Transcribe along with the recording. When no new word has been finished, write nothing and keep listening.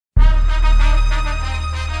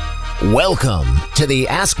Welcome to the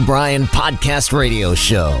Ask Brian podcast radio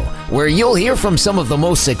show, where you'll hear from some of the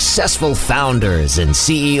most successful founders and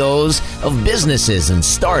CEOs of businesses and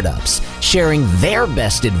startups, sharing their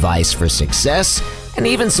best advice for success and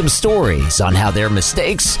even some stories on how their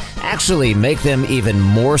mistakes actually make them even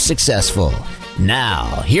more successful. Now,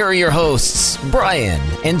 here are your hosts, Brian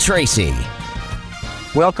and Tracy.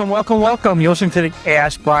 Welcome. You're listening to the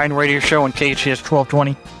Ask Brian radio show on KHS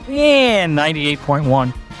 1220 and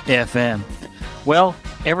 98.1 FM. Well,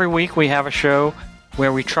 every week we have a show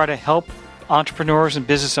where we try to help entrepreneurs and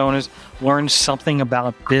business owners learn something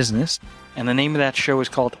about business. And the name of that show is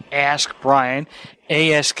called Ask Brian,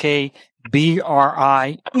 AskBrien.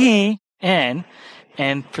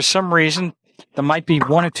 And for some reason, there might be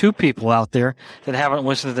one or two people out there that haven't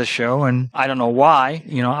listened to the show, and I don't know why.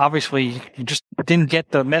 You know, obviously you just didn't get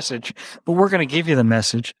the message, but we're going to give you the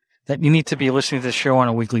message that you need to be listening to the show on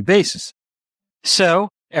a weekly basis. So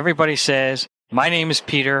everybody says, my name is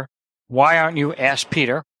Peter. Why aren't you Ask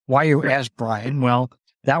Peter? Why are you Ask Brian? Well,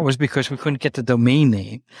 that was because we couldn't get the domain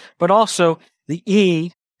name, but also the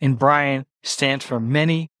E in Brian stands for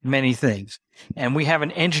many, many things. And we have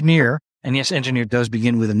an engineer, and yes, engineer does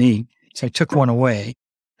begin with an E. So I took one away.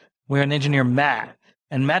 We have an engineer, Matt,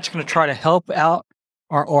 and Matt's going to try to help out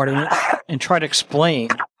our audience and try to explain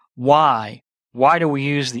why. Why do we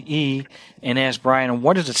use the E in Ask Brian, and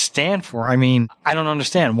what does it stand for? I mean, I don't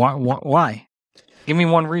understand. Why? Give me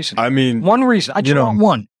one reason. One reason. I just want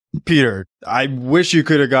one. Peter, I wish you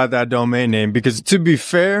could have got that domain name because, to be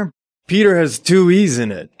fair, Peter has two E's in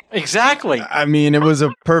it. Exactly. I mean, it was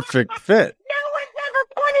a perfect fit.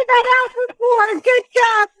 That out before. Good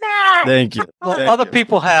job, Matt. Thank you. Well, other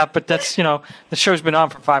people have, but that's, the show's been on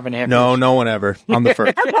for 5.5 years. No one ever. I'm the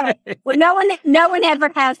first. Okay. Well, no one ever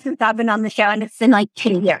has since I've been on the show, and it's been like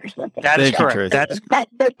 2 years. That is correct. There's got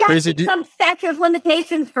to be some statute of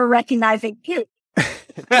limitations for recognizing you.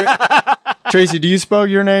 Tracy, do you spell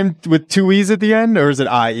your name with two E's at the end, or is it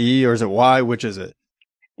I-E, or is it Y? Which is it?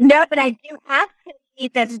 No, but I do have two E's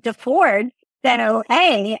that's DeFord, so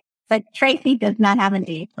A. But Tracy does not have an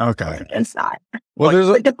E. Okay. It's not. Well,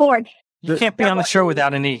 DeFord. You can't be on the show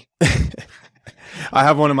without an E. I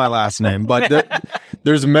have one in my last name, but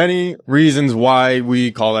there's many reasons why we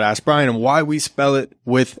call it Ask Brian and why we spell it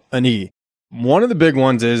with an E. One of the big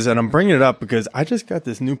ones is, and I'm bringing it up because I just got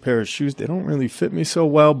this new pair of shoes. They don't really fit me so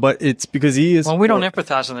well, but it's because E is... Well, we don't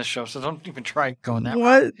empathize on this show, so don't even try going that way.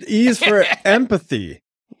 What? E is for empathy.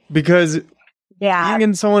 Because... Yeah. being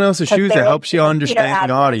in someone else's shoes, it helps you understand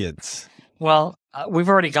the audience. Well, we've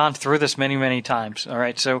already gone through this many, many times. All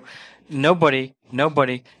right. So nobody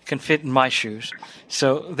can fit in my shoes.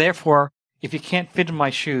 So therefore, if you can't fit in my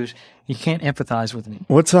shoes, you can't empathize with me.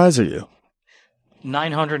 What size are you?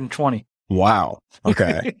 920. Wow.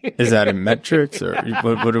 Okay. Is that in metrics or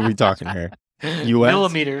what are we talking here? US?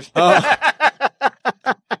 Millimeters. Oh.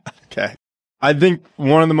 Okay. I think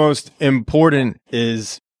one of the most important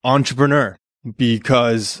is entrepreneur.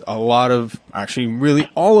 Because a lot of, actually really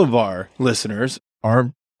all of our listeners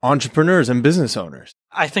are entrepreneurs and business owners.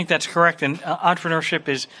 I think that's correct. And entrepreneurship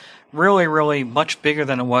is really, really much bigger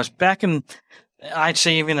than it was. Back in, I'd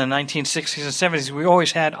say even in the 1960s and 70s, we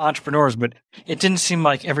always had entrepreneurs, but it didn't seem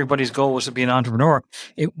like everybody's goal was to be an entrepreneur.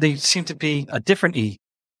 They seemed to be a different E.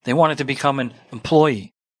 They wanted to become an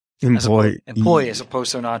employee. Employee as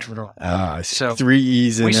opposed to an entrepreneur. So 3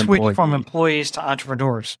 E's in employee. We switched from employees to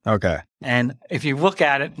entrepreneurs. Okay. And if you look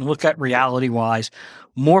at it and look at reality-wise,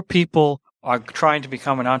 more people are trying to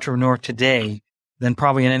become an entrepreneur today than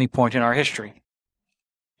probably at any point in our history.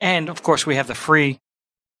 And, of course, we have the free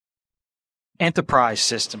enterprise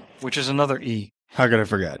system, which is another E. How could I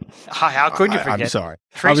forget? How could you forget? I'm sorry.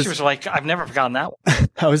 Tracy was like, I've never forgotten that one.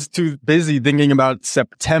 I was too busy thinking about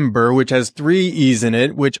September, which has 3 E's in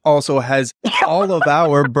it, which also has all of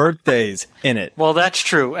our birthdays in it. Well, that's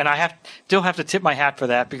true. And I still have to tip my hat for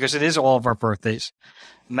that because it is all of our birthdays.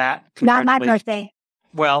 Matt. Not my birthday.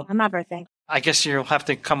 Well, not my birthday. I guess you'll have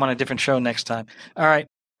to come on a different show next time. All right.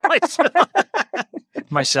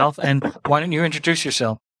 Myself. And why don't you introduce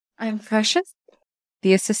yourself? I'm Precious,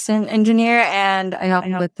 the assistant engineer, and I help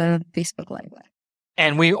with the Facebook Live.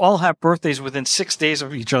 And we all have birthdays within 6 days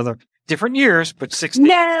of each other. Different years, but 6 days.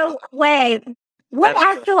 No way. What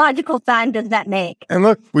astrological sign does that make? And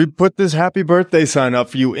look, we put this happy birthday sign up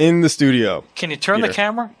for you in the studio. Can you turn the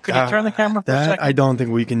camera? Could you turn the camera for a second? I don't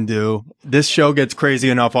think we can do. This show gets crazy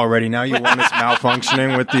enough already. Now you want us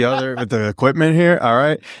malfunctioning with the equipment here? All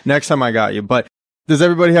right. Next time I got you. But does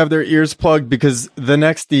everybody have their ears plugged? Because the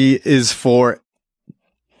next D is for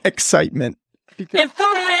excitement.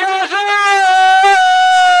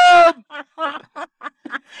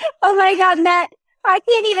 Oh my God, Matt. I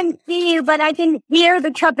can't even see you, but I can hear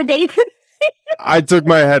the trepidation. I took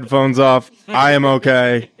my headphones off. I am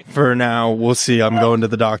okay for now. We'll see. I'm going to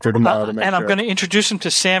the doctor tomorrow to make and sure. I'm going to introduce him to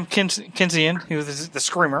Sam Kinsian, who is the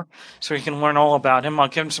Screamer, so he can learn all about him. I'll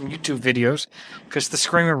give him some YouTube videos because the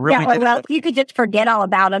Screamer really well, you could just forget all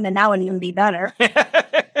about him and that would even be better.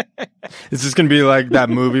 Is this going to be like that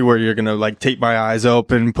movie where you're going to like tape my eyes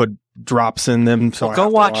open, put drops in them? So well, go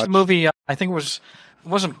watch the movie. I think it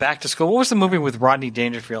wasn't Back to School. What was the movie with Rodney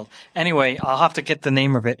Dangerfield? Anyway, I'll have to get the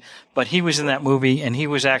name of it. But he was in that movie, and he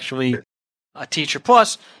was actually a teacher.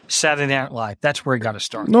 Plus, Saturday Night Live. That's where he got to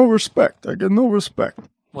start. No respect. I get no respect.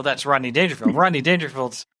 Well, that's Rodney Dangerfield. Rodney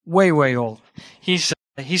Dangerfield's way, way old. He's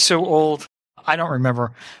so old, I don't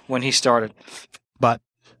remember when he started. But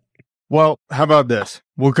well, how about this?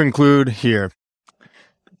 We'll conclude here.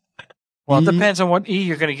 Well, it depends on what E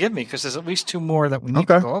you're going to give me, because there's at least two more that we need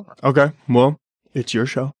to go over. Okay. Well, it's your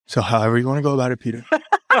show. So however you want to go about it, Peter.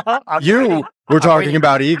 We're I'm talking ready.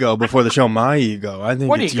 about ego before the show. My ego. I think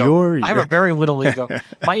What it's ego? your ego. I have a very little ego.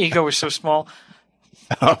 My ego is so small.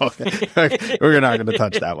 Oh, okay. We're not going to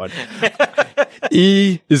touch that one.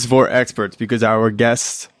 E is for experts because our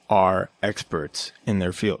guests are experts in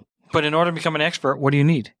their field. But in order to become an expert, what do you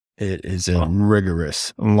need? It is a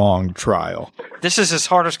rigorous, long trial. This is as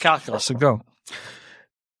hard as calculus, so go.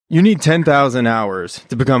 You need 10,000 hours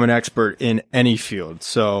to become an expert in any field.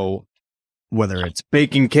 So whether it's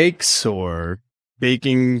baking cakes or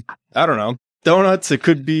baking, I don't know, donuts, it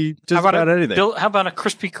could be just about anything. How about a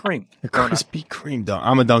Krispy Kreme? A Krispy Kreme donut.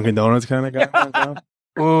 I'm a Dunkin' Donuts kind of guy.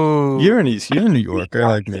 Ooh. You're in New York. I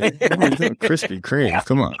like me. Krispy Kreme.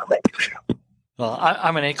 Come on. Well,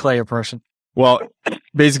 I'm an eclair person. Well,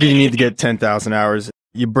 basically, you need to get 10,000 hours.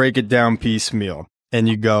 You break it down piecemeal, and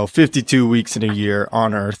you go 52 weeks in a year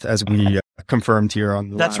on Earth, as we confirmed here on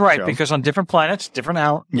the That's last right, show. because on different planets,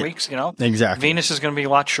 different weeks, Exactly. Venus is going to be a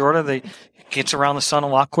lot shorter. It gets around the sun a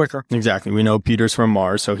lot quicker. Exactly. We know Peter's from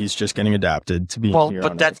Mars, so he's just getting adapted to be here.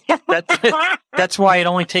 Well, but that's why it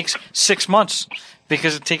only takes 6 months,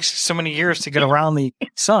 because it takes so many years to get around the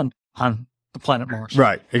sun on the planet Mars.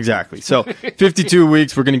 Right, exactly. So 52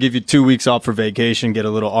 weeks, we're going to give you 2 weeks off for vacation, get a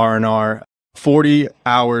little R&R, 40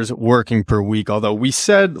 hours working per week. Although we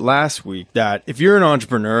said last week that if you're an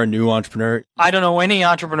entrepreneur, a new entrepreneur. I don't know any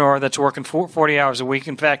entrepreneur that's working 40 hours a week.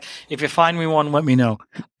 In fact, if you find me one, let me know.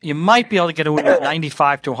 You might be able to get away with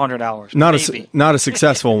 95 to 100 hours. Not a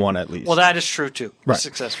successful one, at least. Well, that is true, too. Right.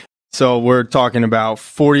 Successful. So we're talking about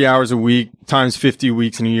 40 hours a week times 50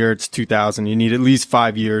 weeks in a year. It's 2,000. You need at least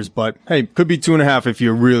 5 years, but hey, could be 2.5 if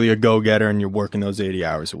you're really a go-getter and you're working those 80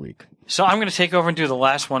 hours a week. So I'm going to take over and do the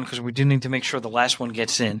last one, because we do need to make sure the last one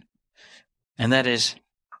gets in. And that is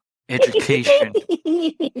education.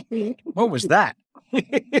 What was that? Well,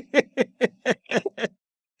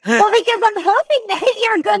 because I'm hoping that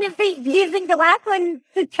you're going to be using the last one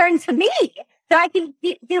to turn to me, so I can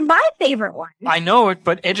do my favorite one. I know it,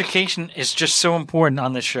 but education is just so important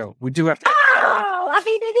on this show. We do have to. Oh, I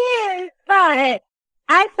mean, it is, but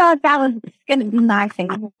I thought that was going to be my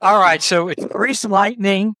favorite. All right, so it's grease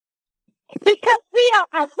lightning. Because we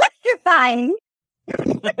are electrifying.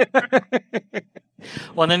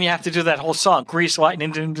 Well, then you have to do that whole song, grease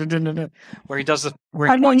lightning, dun, dun, dun, dun, dun, where he does where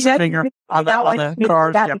he I know points the that- finger on the that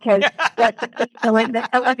card. that Yep. because that's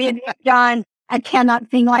Olivia John. I cannot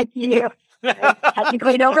sing like you.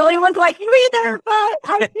 Technically, don't really look like you either, but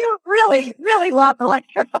I do really, really love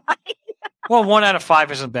electrifying. Well, 1 out of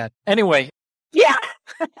 5 isn't bad. Anyway, Yeah.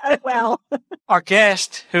 Well, our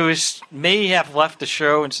guest, may have left the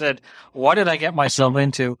show and said, "What did I get myself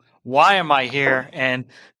into? Why am I here?" And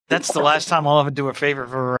that's the last time I'll ever do a favor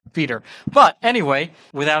for Peter. But anyway,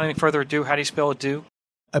 without any further ado, how do you spell do?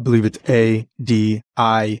 I believe it's ADIU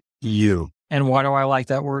And why do I like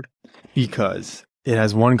that word? because it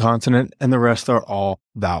has one consonant and the rest are all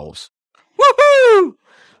vowels. Woohoo!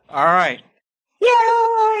 All right.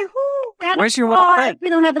 yeah. Where's your little friend? We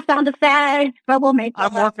don't have the sound effects, but we'll make.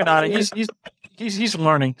 I'm working on it. He's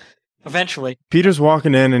learning. Eventually. Peter's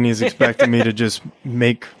walking in and he's expecting me to just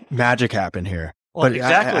make magic happen here. Well, But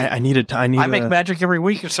exactly. I need a. I make magic every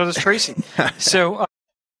week, and so does Tracy. So,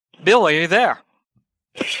 Bill, are you there?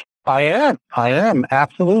 I am.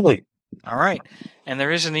 Absolutely. All right. And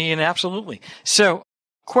there is an E in absolutely. So,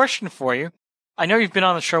 question for you. I know you've been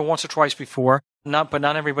on the show once or twice before, but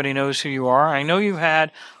not everybody knows who you are. I know you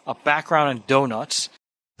had a background in donuts,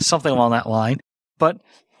 something along that line. But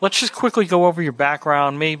let's just quickly go over your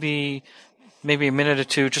background, maybe a minute or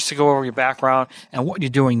two, just to go over your background and what you're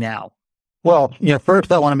doing now. Well,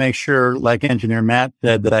 first I want to make sure, like Engineer Matt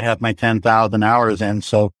said, that I have my 10,000 hours in.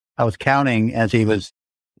 So I was counting as he was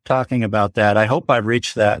talking about that. I hope I've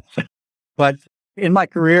reached that. But In my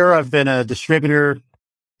career, I've been a distributor,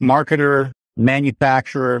 marketer,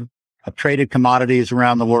 manufacturer. I've traded commodities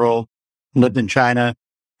around the world, lived in China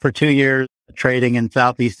for 2 years, trading in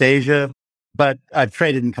Southeast Asia, but I've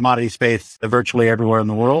traded in commodity space virtually everywhere in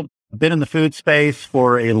the world. I've been in the food space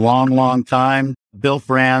for a long, long time, built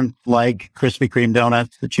brands like Krispy Kreme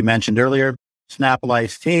donuts that you mentioned earlier, Snapple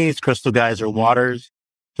iced teas, Crystal Geyser waters,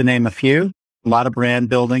 to name a few, a lot of brand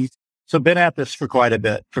building. So been at this for quite a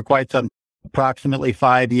bit, for quite some. Approximately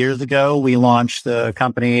 5 years ago, we launched a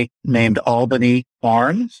company named Albany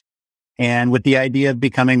Farms, and with the idea of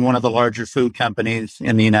becoming one of the larger food companies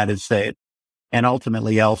in the United States and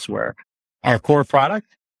ultimately elsewhere. Our core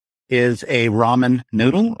product is a ramen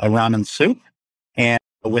noodle, a ramen soup. And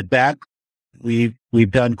with that, we've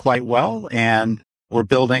done quite well. And we're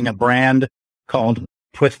building a brand called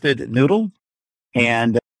Twisted Noodle.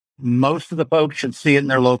 And most of the folks should see it in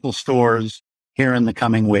their local stores here in the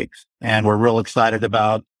coming weeks. And we're real excited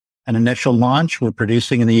about an initial launch. We're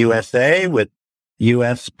producing in the USA with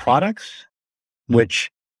US products, which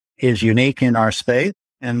is unique in our space.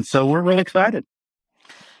 And so we're really excited.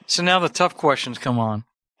 So now the tough questions come on.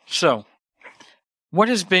 So what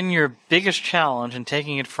has been your biggest challenge in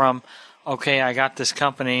taking it from, okay, I got this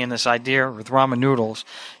company and this idea with ramen noodles,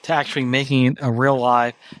 to actually making it a real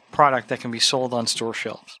live product that can be sold on store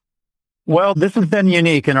shelves? Well, this has been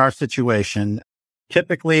unique in our situation.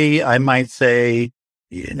 Typically, I might say,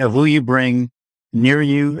 who you bring near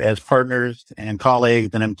you as partners and colleagues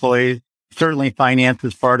and employees. Certainly finance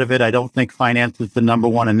is part of it. I don't think finance is the number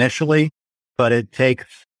one initially, but it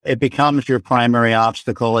becomes your primary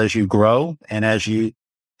obstacle as you grow and as you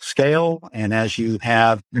scale and as you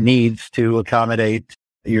have needs to accommodate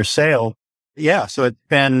your sale. Yeah. So it's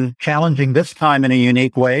been challenging this time in a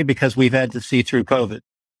unique way because we've had to see through COVID.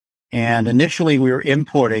 And initially we were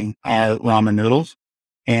importing ramen noodles,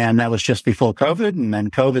 and that was just before COVID, and then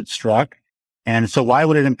COVID struck. And so why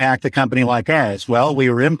would it impact a company like ours? Well, we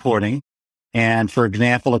were importing. And for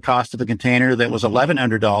example, the cost of a container that was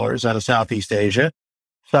 $1,100 out of Southeast Asia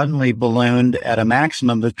suddenly ballooned at a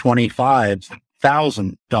maximum of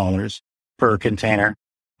 $25,000 per container,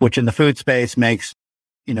 which in the food space makes,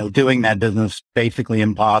 doing that business basically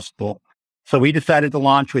impossible. So we decided to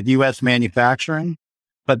launch with U.S. manufacturing,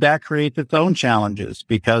 but that creates its own challenges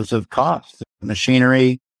because of costs.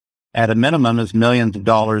 Machinery at a minimum is millions of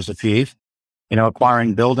dollars a piece.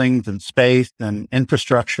 Acquiring buildings and space and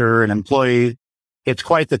infrastructure and employees, it's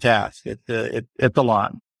quite the task. It's a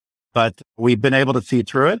lot, but we've been able to see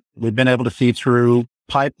through it. We've been able to see through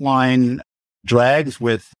pipeline drags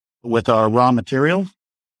with our raw materials,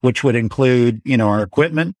 which would include, our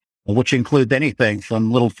equipment, which includes anything from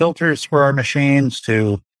little filters for our machines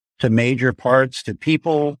to major parts, to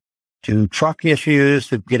people, to truck issues,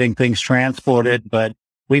 to getting things transported. But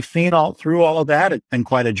we've seen through all of that. It's been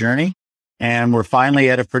quite a journey. And we're finally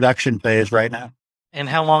at a production phase right now. And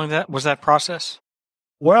how long was that process?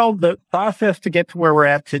 Well, the process to get to where we're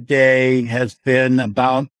at today has been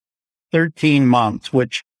about 13 months,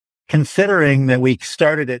 which, considering that we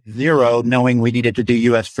started at zero, knowing we needed to do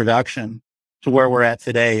U.S. production, to where we're at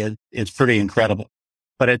today is pretty incredible.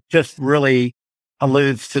 But it just really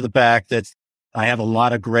alludes to the fact that I have a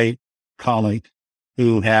lot of great colleagues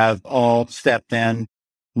who have all stepped in,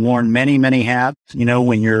 worn many, many hats.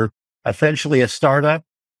 When you're essentially a startup,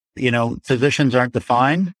 positions aren't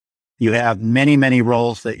defined. You have many, many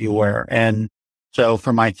roles that you wear. And so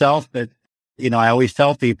for myself, I always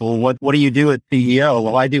tell people, what do you do at CEO?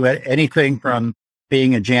 Well, I do anything from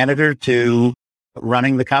being a janitor to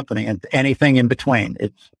running the company and anything in between.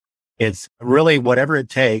 It's really whatever it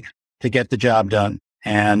takes to get the job done.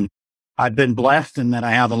 And I've been blessed in that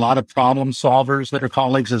I have a lot of problem solvers that are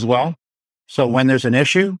colleagues as well. So when there's an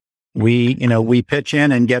issue, we pitch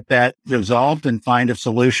in and get that resolved and find a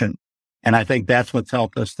solution. And I think that's what's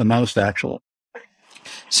helped us the most, actually.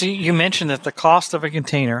 So you mentioned that the cost of a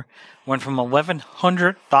container went from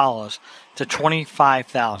 $1,100 to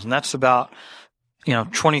 $25,000. That's about,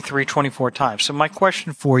 23, 24 times. So my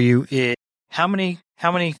question for you is, how many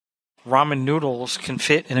ramen noodles can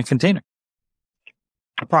fit in a container?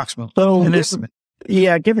 Approximately. So, an estimate.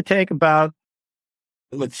 Yeah, give or take about,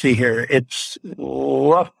 let's see here. It's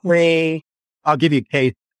roughly, I'll give you a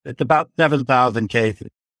case. It's about 7,000 cases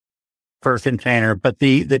per container. But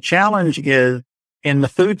the challenge is in the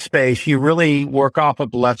food space, you really work off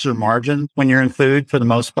of lesser margins when you're in food for the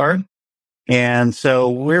most part. And so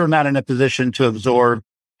we're not in a position to absorb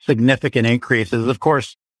significant increases. Of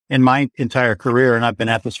course, in my entire career, and I've been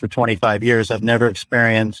at this for 25 years, I've never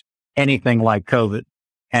experienced anything like COVID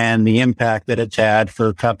and the impact that it's had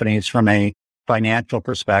for companies from a financial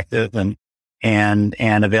perspective. And and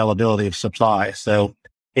availability of supply. So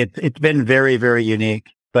it's been very, very unique,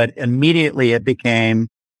 but immediately it became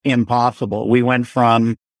impossible. We went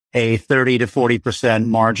from a 30 to 40%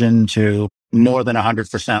 margin to more than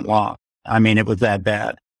 100% loss. I mean, it was that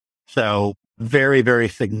bad. So very, very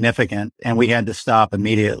significant. And we had to stop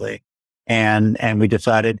immediately. And we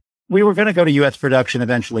decided we were going to go to U.S. production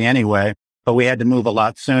eventually anyway, but we had to move a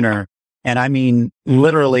lot sooner. And I mean,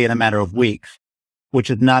 literally in a matter of weeks, which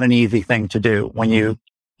is not an easy thing to do. When you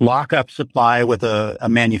lock up supply with a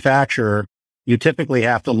manufacturer, you typically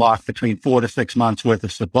have to lock between 4 to 6 months worth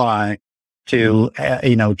of supply to,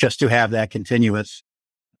 just to have that continuous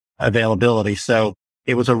availability. So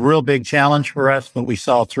it was a real big challenge for us, but we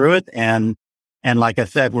saw through it. And like I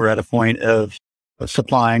said, we're at a point of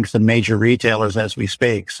supplying some major retailers as we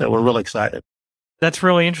speak. So we're really excited. That's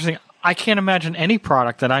really interesting. I can't imagine any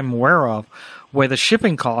product that I'm aware of where the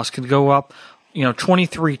shipping cost could go up,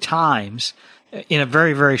 23 times in a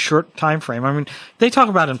very, very short time frame. I mean, they talk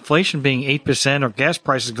about inflation being 8% or gas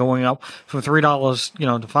prices going up from $3,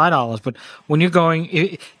 to $5. But when you're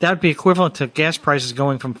going, that would be equivalent to gas prices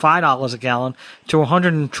going from $5 a gallon to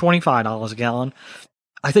 $125 a gallon.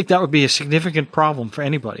 I think that would be a significant problem for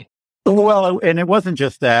anybody. Well, and it wasn't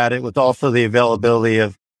just that. It was also the availability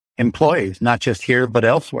of employees, not just here, but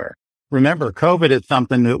elsewhere. Remember, COVID is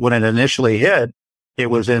something that when it initially hit, it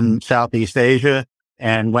was in Southeast Asia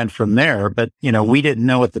and went from there. But, we didn't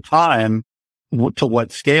know at the time to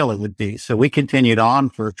what scale it would be. So we continued on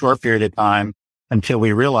for a short period of time until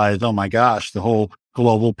we realized, oh my gosh, the whole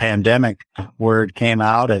global pandemic word came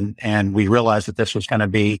out and we realized that this was going to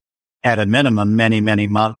be at a minimum many, many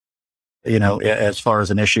months, as far as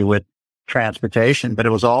an issue with transportation, but it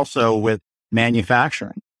was also with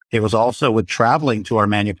manufacturing. It was also with traveling to our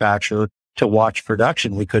manufacturer to watch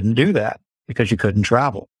production. We couldn't do that because you couldn't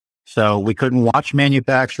travel. So we couldn't watch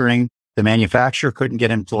manufacturing. The manufacturer couldn't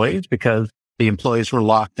get employees because the employees were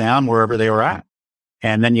locked down wherever they were at.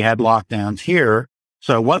 And then you had lockdowns here.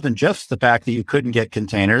 So it wasn't just the fact that you couldn't get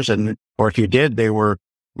containers or if you did, they were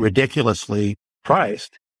ridiculously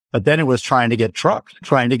priced. But then it was trying to get trucks,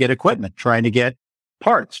 trying to get equipment, trying to get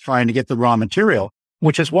parts, trying to get the raw material,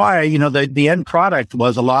 which is why, the end product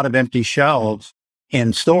was a lot of empty shelves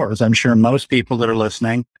in stores. I'm sure most people that are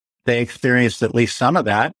listening, they experienced at least some of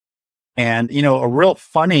that. And, a real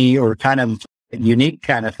funny or kind of unique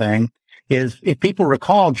kind of thing is if people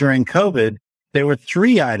recall during COVID, there were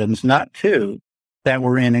 3 items, not 2, that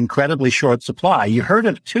were in incredibly short supply. You heard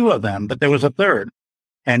of 2 of them, but there was a third.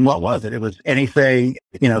 And what was it? It was anything,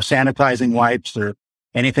 sanitizing wipes or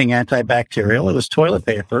anything antibacterial. It was toilet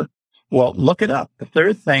paper. Well, look it up. The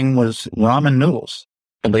third thing was ramen noodles,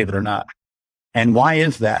 believe it or not. And why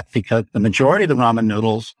is that? Because the majority of the ramen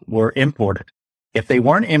noodles were imported. If they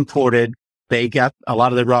weren't imported, they got a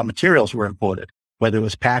lot of the raw materials were imported, whether it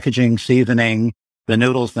was packaging, seasoning, the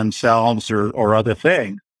noodles themselves or other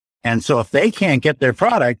things. And so if they can't get their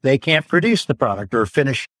product, they can't produce the product or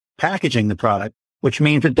finish packaging the product, which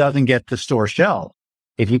means it doesn't get to store shelves.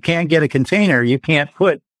 If you can't get a container, you can't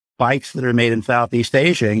put bikes that are made in Southeast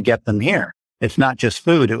Asia and get them here. It's not just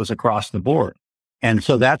food. It was across the board. And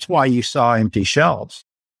so that's why you saw empty shelves.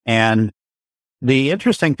 And the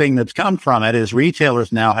interesting thing that's come from it is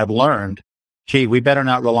retailers now have learned, gee, we better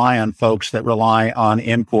not rely on folks that rely on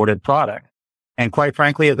imported product. And quite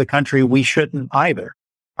frankly, as a country, we shouldn't either.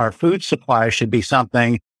 Our food supply should be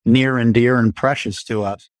something near and dear and precious to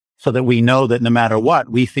us so that we know that no matter what,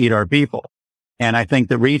 we feed our people. And I think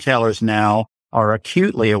the retailers now are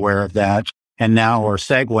acutely aware of that and now are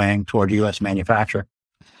segueing toward U.S. manufacturing.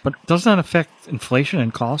 But doesn't that affect inflation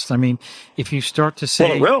and cost? I mean, if you start to say...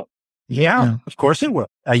 Well, it will. Yeah, of course it will.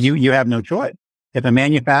 You have no choice. If a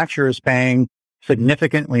manufacturer is paying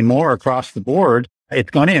significantly more across the board, it's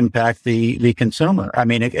going to impact the consumer. I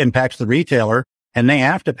mean, it impacts the retailer and they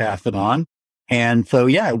have to pass it on. And so,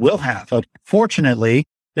 yeah, it will have. Fortunately,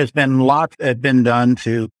 there's been lots that have been done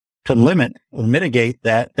to limit or mitigate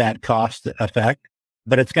that cost effect,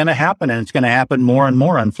 but it's going to happen and it's going to happen more and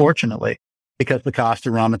more, unfortunately, because the cost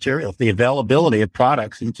of raw materials, the availability of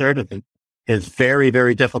products and services is very,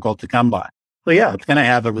 very difficult to come by. So yeah, it's going to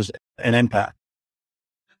have an impact.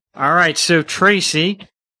 All right. So Tracy,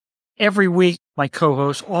 every week, my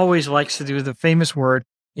co-host always likes to do the famous word.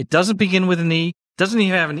 It doesn't begin with an E, doesn't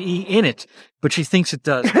even have an E in it, but she thinks it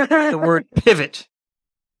does. The word pivot.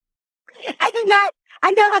 I do not.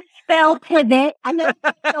 I know how to spell pivot. I know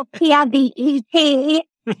how to spell P-I-V-E-T.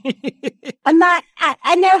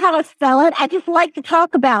 I know how to spell it. I just like to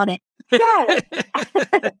talk about it. So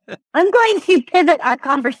I'm going to pivot our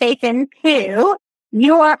conversation to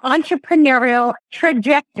your entrepreneurial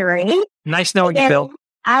trajectory. Nice knowing you, Bill.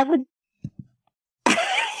 I would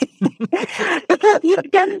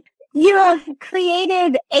You have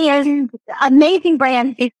created an amazing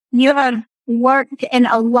brand. You have worked in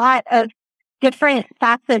a lot of different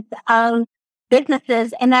facets of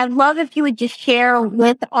businesses. And I'd love if you would just share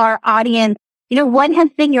with our audience, what has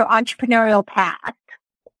been your entrepreneurial path?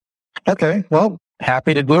 Okay. Well,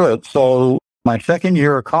 happy to do it. So my second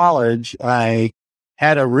year of college, I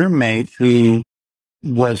had a roommate who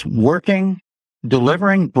was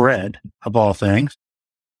delivering bread, of all things,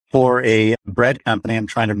 for a bread company. I'm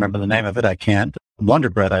trying to remember the name of it. I can't. Wonder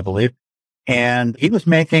Bread, I believe. And he was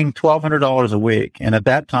making $1,200 a week. And at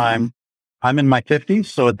that time, I'm in my 50s.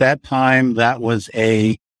 So at that time, that was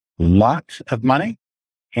a lot of money.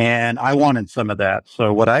 And I wanted some of that.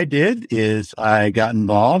 So what I did is I got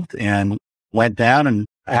involved and went down and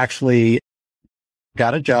actually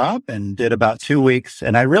got a job and did about 2 weeks.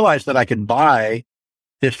 And I realized that I could buy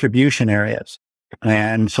distribution areas.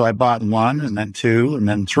 And so I bought 1 and then 2 and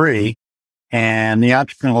then 3. And the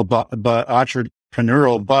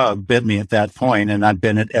entrepreneurial bug bit me at that point, and I've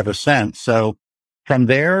been it ever since. So from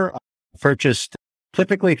there, I purchased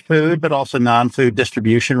typically food, but also non-food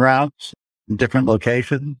distribution routes in different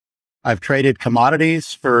locations. I've traded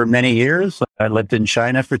commodities for many years. I lived in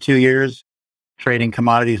China for 2 years, trading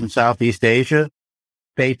commodities in Southeast Asia,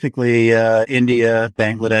 basically India,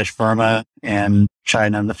 Bangladesh, Burma, and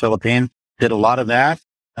China and the Philippines. Did a lot of that.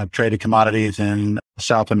 I've traded commodities in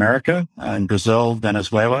South America, in Brazil,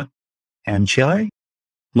 Venezuela, and Chile,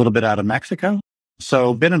 a little bit out of Mexico.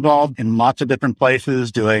 So been involved in lots of different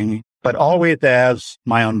places but always as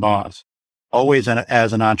my own boss, always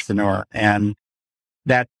as an entrepreneur. And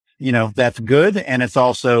that's good. And it's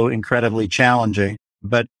also incredibly challenging,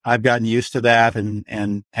 but I've gotten used to that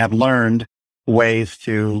and have learned ways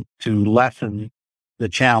to lessen the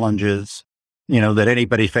challenges that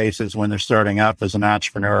anybody faces when they're starting up as an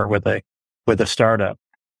entrepreneur with a startup.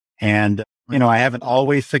 And, I haven't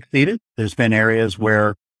always succeeded. There's been areas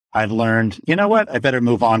where I've learned, I better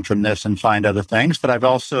move on from this and find other things. But I've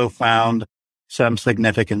also found some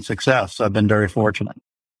significant success. So I've been very fortunate.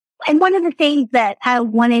 And one of the things that I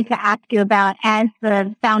wanted to ask you about as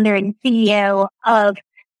the founder and CEO of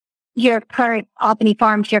your current Albany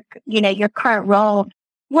Farms, your current role,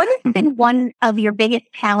 what has been one of your biggest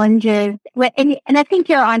challenges? And I think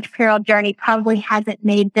your entrepreneurial journey probably hasn't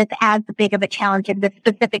made this as big of a challenge in this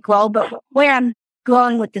specific role, but where I'm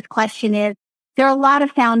going with this question is there are a lot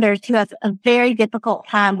of founders who have a very difficult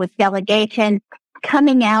time with delegation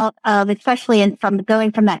coming out of, especially from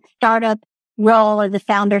going from that startup role as a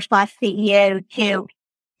founder/CEO to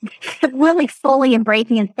really fully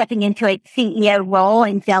embracing and stepping into a CEO role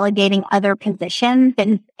and delegating other positions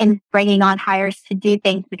and bringing on hires to do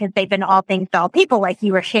things because they've been all things to all people, like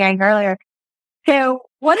you were sharing earlier. So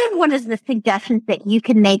what is one of the suggestions that you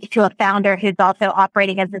can make to a founder who's also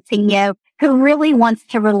operating as a CEO who really wants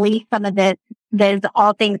to release some of those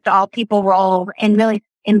all things to all people roles and really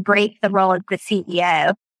embrace the role as the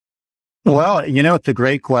CEO? Well, it's a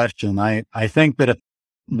great question. I think that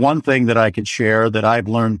one thing that I could share that I've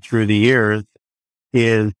learned through the years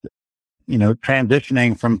is,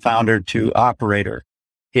 transitioning from founder to operator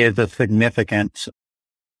is a significant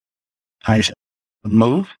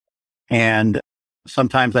move. And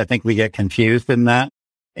sometimes I think we get confused in that.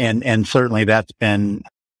 And certainly that's been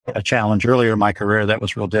a challenge earlier in my career that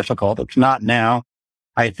was real difficult. It's not now.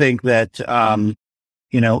 I think that,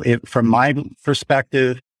 from my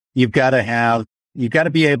perspective, you've got to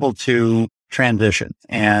be able to transition.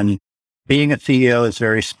 And being a CEO is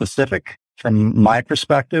very specific from my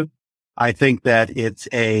perspective. I think that it's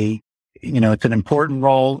an important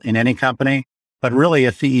role in any company, but really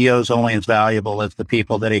a CEO is only as valuable as the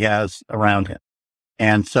people that he has around him.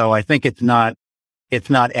 And so I think it's not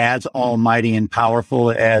as almighty and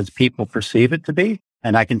powerful as people perceive it to be.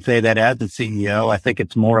 And I can say that as a CEO, I think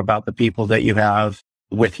it's more about the people that you have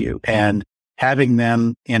with you and having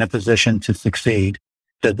them in a position to succeed.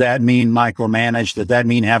 Does that mean micromanage? Does that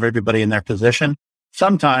mean have everybody in their position?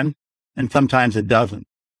 Sometimes, and sometimes it doesn't.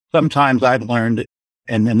 Sometimes I've learned,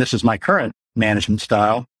 and this is my current management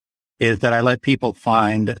style, is that I let people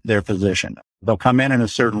find their position. They'll come in a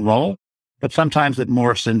certain role, but sometimes it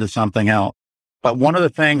morphs into something else. But one of the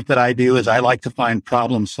things that I do is I like to find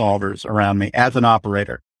problem solvers around me as an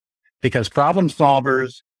operator, because problem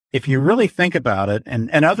solvers, if you really think about it,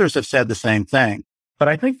 and others have said the same thing, but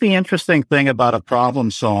I think the interesting thing about a problem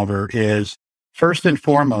solver is, first and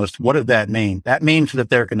foremost, what does that mean? That means that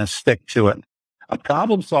they're going to stick to it. A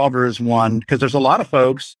problem solver is one, because there's a lot of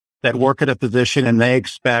folks that work at a position and they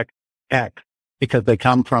expect X because they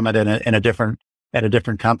come from it at a different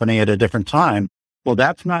company at a different time. Well,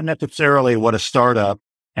 that's not necessarily what a startup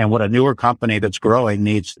and what a newer company that's growing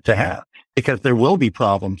needs to have, because there will be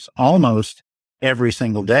problems almost every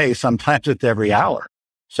single day. Sometimes it's every hour.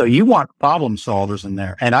 So you want problem solvers in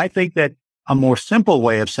there. And I think that a more simple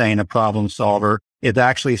way of saying a problem solver is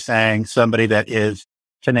actually saying somebody that is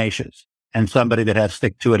tenacious and somebody that has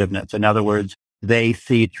stick-to-itiveness. In other words, they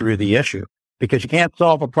see through the issue, because you can't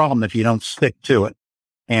solve a problem if you don't stick to it.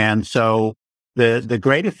 And so the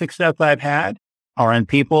greatest success I've had are in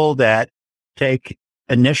people that take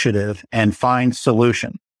initiative and find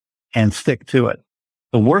solution and stick to it.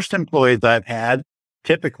 The worst employees I've had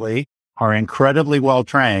typically are incredibly well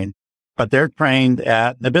trained, but they're trained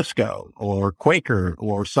at Nabisco or Quaker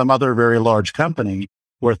or some other very large company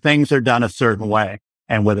where things are done a certain way.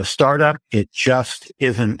 And with a startup, it just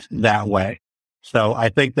isn't that way. So I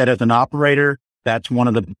think that as an operator, that's one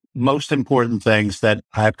of the most important things that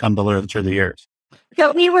I've come to learn through the years.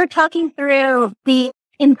 So we were talking through the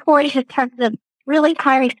importance in terms of really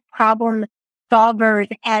hiring problem solvers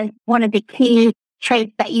as one of the key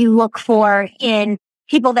traits that you look for in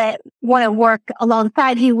people that want to work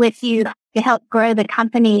alongside you, with you, to help grow the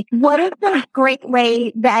company. What is the great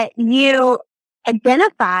way that you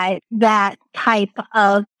identify that type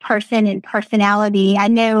of person and personality? I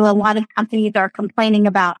know a lot of companies are complaining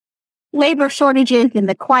about labor shortages and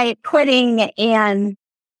the quiet quitting and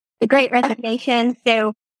the great resignation.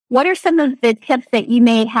 So what are some of the tips that you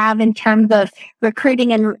may have in terms of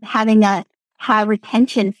recruiting and having a high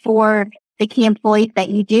retention for the key employees that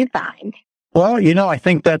you do find? Well, I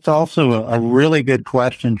think that's also a really good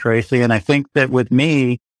question, Tracy. And I think that with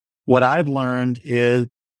me, what I've learned is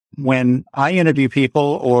when I interview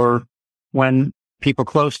people or when people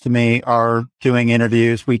close to me are doing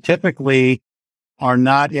interviews, we typically are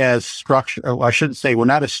not as structured, or I shouldn't say we're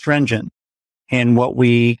not as stringent in what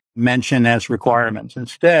we mention as requirements.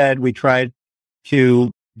 Instead, we try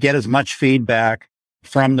to get as much feedback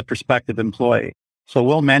from the prospective employee. So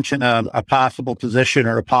we'll mention a possible position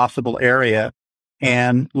or a possible area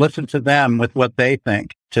and listen to them with what they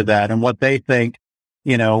think to that, and what they think.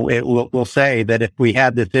 We'll say that if we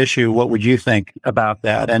had this issue, what would you think about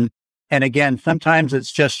that? And again, sometimes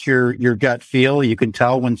it's just your gut feel. You can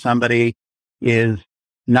tell when somebody is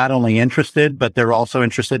not only interested, but they're also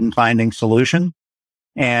interested in finding solution.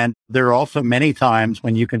 And there are also many times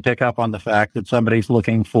when you can pick up on the fact that somebody's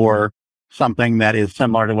looking for something that is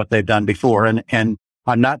similar to what they've done before. And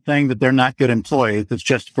I'm not saying that they're not good employees. It's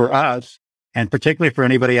just for us, and particularly for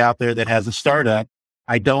anybody out there that has a startup,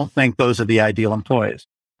 I don't think those are the ideal employees.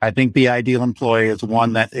 I think the ideal employee is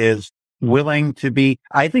one that is willing to be,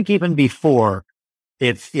 I think even before,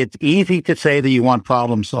 it's easy to say that you want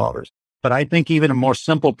problem solvers, but I think even a more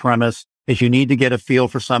simple premise is you need to get a feel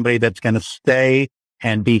for somebody that's going to stay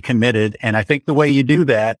and be committed. And I think the way you do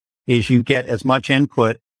that is you get as much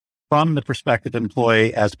input from the prospective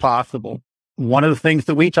employee as possible. One of the things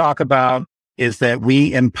that we talk about is that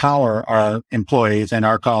we empower our employees and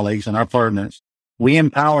our colleagues and our partners. We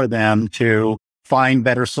empower them to find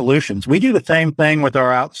better solutions. We do the same thing with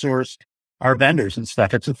our our vendors and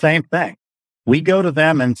stuff. It's the same thing. We go to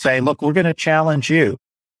them and say, look, we're going to challenge you.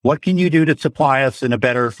 What can you do to supply us from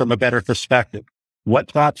a better perspective?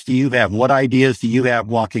 What thoughts do you have? What ideas do you have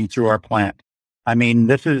walking through our plant? I mean,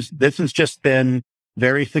 this has just been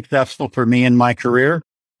very successful for me in my career.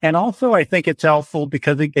 And also I think it's helpful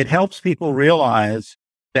because it helps people realize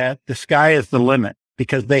that the sky is the limit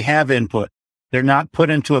because they have input. They're not put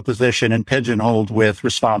into a position and pigeonholed with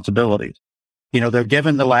responsibilities. They're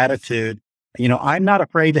given the latitude. I'm not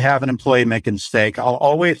afraid to have an employee make a mistake. I'll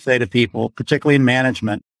always say to people, particularly in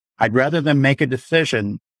management, I'd rather them make a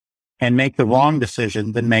decision and make the wrong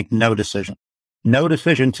decision than make no decision. No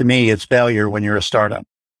decision to me is failure when you're a startup.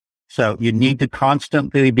 So you need to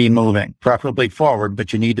constantly be moving, preferably forward,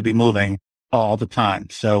 but you need to be moving all the time.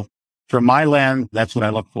 So from my lens, that's what I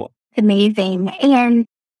look for. Amazing. And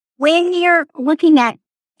when you're looking at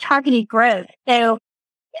targeted growth, so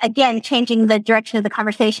again, changing the direction of the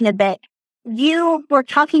conversation a bit, you were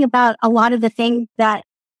talking about a lot of the things that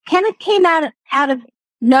kind of came out of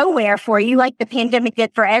nowhere for you, like the pandemic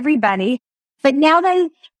did for everybody. But now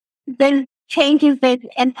those changes, those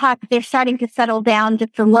impacts, they're starting to settle down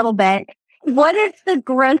just a little bit. What is the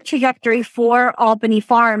growth trajectory for Albany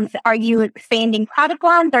Farms? Are you expanding product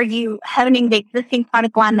lines? Are you honing the existing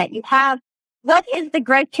product line that you have? What is the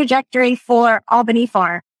growth trajectory for Albany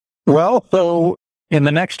Farm? Well, so in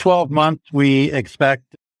the next 12 months, we expect,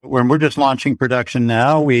 when we're just launching production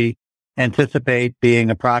now, we anticipate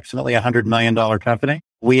being approximately a $100 million company.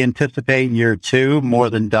 We anticipate year 2 more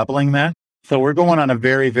than doubling that. So we're going on a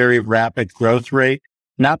very, very rapid growth rate.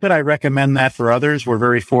 Not that I recommend that for others. We're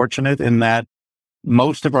very fortunate in that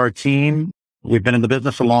most of our team We've been in the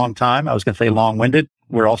business a long time. I was going to say long-winded.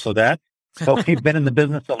 We're also that. So we've been in the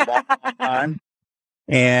business a long time.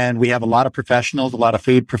 And we have a lot of professionals, a lot of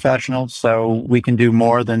food professionals. So we can do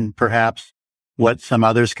more than perhaps what some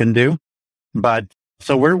others can do. But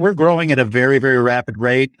so we're growing at a very, very rapid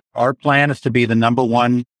rate. Our plan is to be the number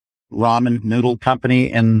one ramen noodle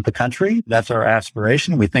company in the country. That's our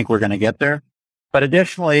aspiration. We think we're going to get there. But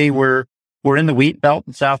additionally, we're in the wheat belt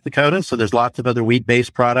in South Dakota. So there's lots of other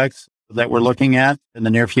wheat-based products that we're looking at in the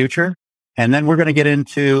near future. And then we're going to get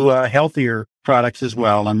into healthier products as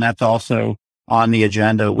well. And that's also on the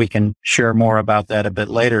agenda. We can share more about that a bit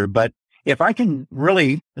later. But if I can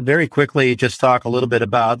really very quickly just talk a little bit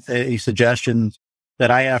about the suggestions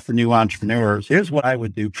that I have for new entrepreneurs, here's what I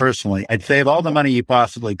would do personally. I'd save all the money you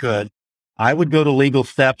possibly could. I would go to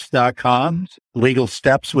legalsteps.com, legal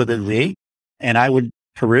steps with a Z, and I would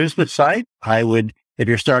peruse the site. I would, if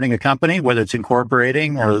you're starting a company, whether it's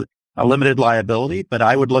incorporating or a limited liability, but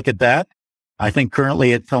I would look at that. I think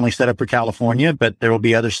currently it's only set up for California, but there will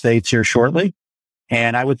be other states here shortly.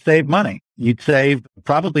 And I would save money. You'd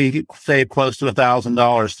probably save close to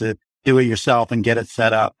 $1,000 to do it yourself and get it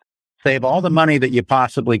set up. Save all the money that you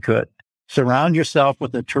possibly could. Surround yourself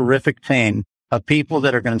with a terrific team of people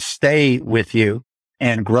that are going to stay with you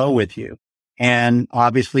and grow with you. And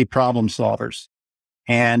obviously problem solvers.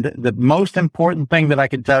 And the most important thing that I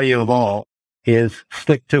can tell you of all is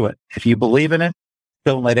stick to it. If you believe in it,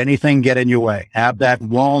 don't let anything get in your way. Have that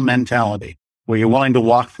wall mentality where you're willing to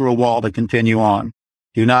walk through a wall to continue on.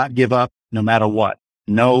 Do not give up no matter what,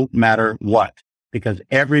 because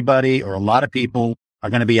everybody or a lot of people are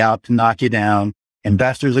going to be out to knock you down.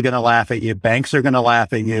 Investors are going to laugh at you. Banks are going to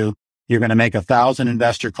laugh at you. You're going to make 1,000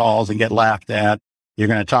 investor calls and get laughed at. You're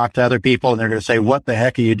going to talk to other people and they're going to say, what the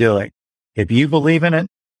heck are you doing? If you believe in it,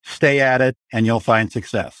 stay at it and you'll find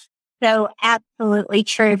success. So absolutely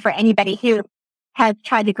true for anybody who has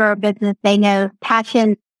tried to grow a business. They know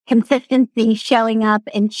passion, consistency, showing up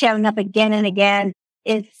again and again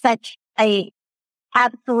is such a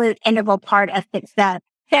absolute integral part of success.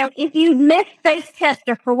 So if you missed those tips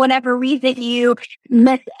or for whatever reason you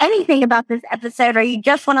missed anything about this episode or you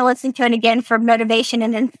just want to listen to it again for motivation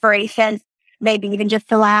and inspiration, maybe even just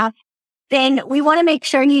to laugh, then we want to make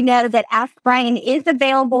sure you know that Ask Brian is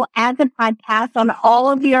available as a podcast on all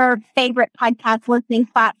of your favorite podcast listening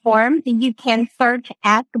platforms. You can search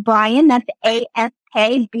Ask Brian. That's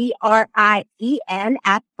AskBrien,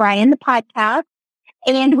 Ask Brian, the podcast.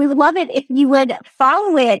 And we would love it if you would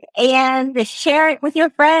follow it and share it with your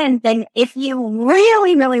friends. And if you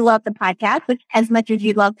really, really love the podcast, which as much as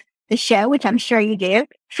you love the show, which I'm sure you do,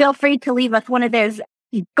 feel free to leave us one of those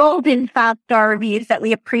golden 5-star reviews that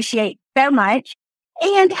we appreciate so much.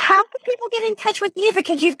 And how can people get in touch with you?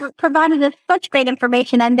 Because you've provided us such great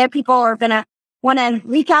information. I know people are going to want to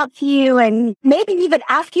reach out to you and maybe even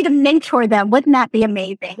ask you to mentor them. Wouldn't that be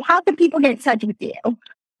amazing? How can people get in touch with you?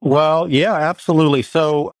 Well, yeah, absolutely.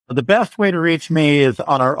 So the best way to reach me is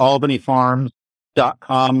on our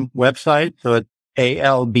albanyfarms.com website. So it's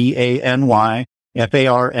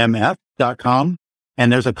albanyfarms.com.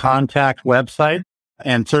 And there's a contact website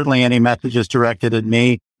and certainly any messages directed at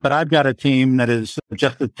me. But I've got a team that is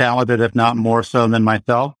just as talented, if not more so than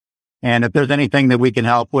myself. And if there's anything that we can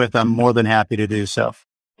help with, I'm more than happy to do so.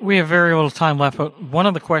 We have very little time left, but one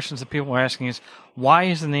of the questions that people are asking is, why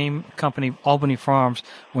is the name company Albany Farms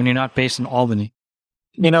when you're not based in Albany?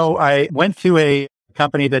 You know, I went to a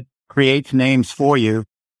company that creates names for you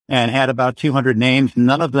and had about 200 names.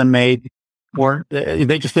 None of them they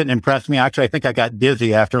just didn't impress me. Actually, I think I got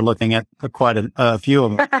dizzy after looking at quite a few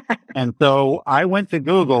of them. And so I went to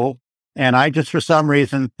Google and I just, for some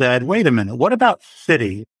reason, said, wait a minute, what about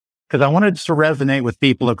city? Because I wanted to resonate with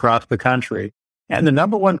people across the country. And the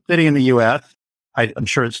number one city in the U.S., I'm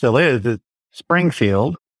sure it still is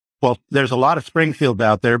Springfield. Well, there's a lot of Springfield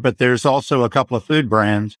out there, but there's also a couple of food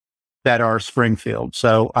brands that are Springfield.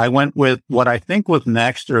 So I went with what I think was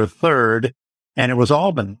next or third, and it was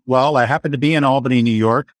Albany. Well, I happened to be in Albany, New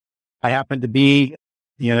York. I happened to be,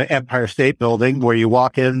 Empire State Building, where you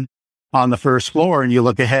walk in on the first floor and you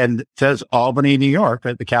look ahead and it says Albany, New York,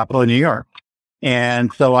 at the capital of New York.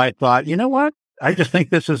 And so I thought, you know what? I just think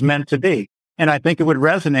this is meant to be. And I think it would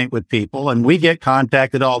resonate with people. And we get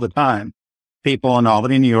contacted all the time. People in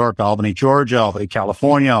Albany, New York, Albany, Georgia, Albany,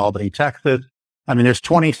 California, Albany, Texas. I mean, there's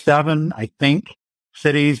 27, I think,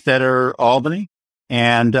 cities that are Albany.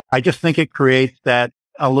 And I just think it creates that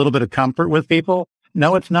a little bit of comfort with people.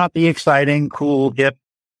 No, it's not the exciting, cool, hip,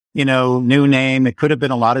 new name. It could have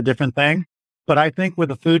been a lot of different things. But I think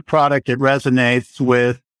with a food product, it resonates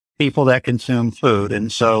with people that consume food.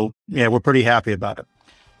 And so, yeah, we're pretty happy about it.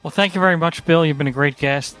 Well, thank you very much, Bill. You've been a great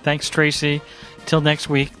guest. Thanks, Tracy. Till next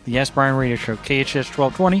week, the Ask Brian Radio Show, KHS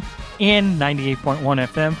 1220 and 98.1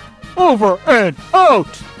 FM. Over and out!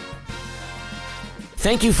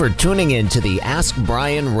 Thank you for tuning in to the Ask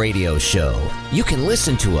Brian Radio Show. You can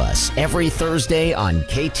listen to us every Thursday on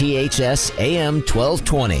KTHS AM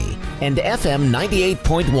 1220 and FM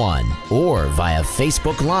 98.1 or via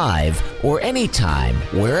Facebook Live or anytime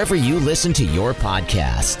wherever you listen to your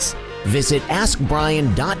podcasts. Visit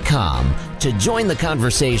AskBrian.com to join the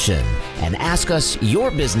conversation and ask us your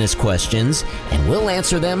business questions, and we'll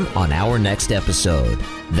answer them on our next episode.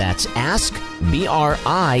 That's AskBrien.com.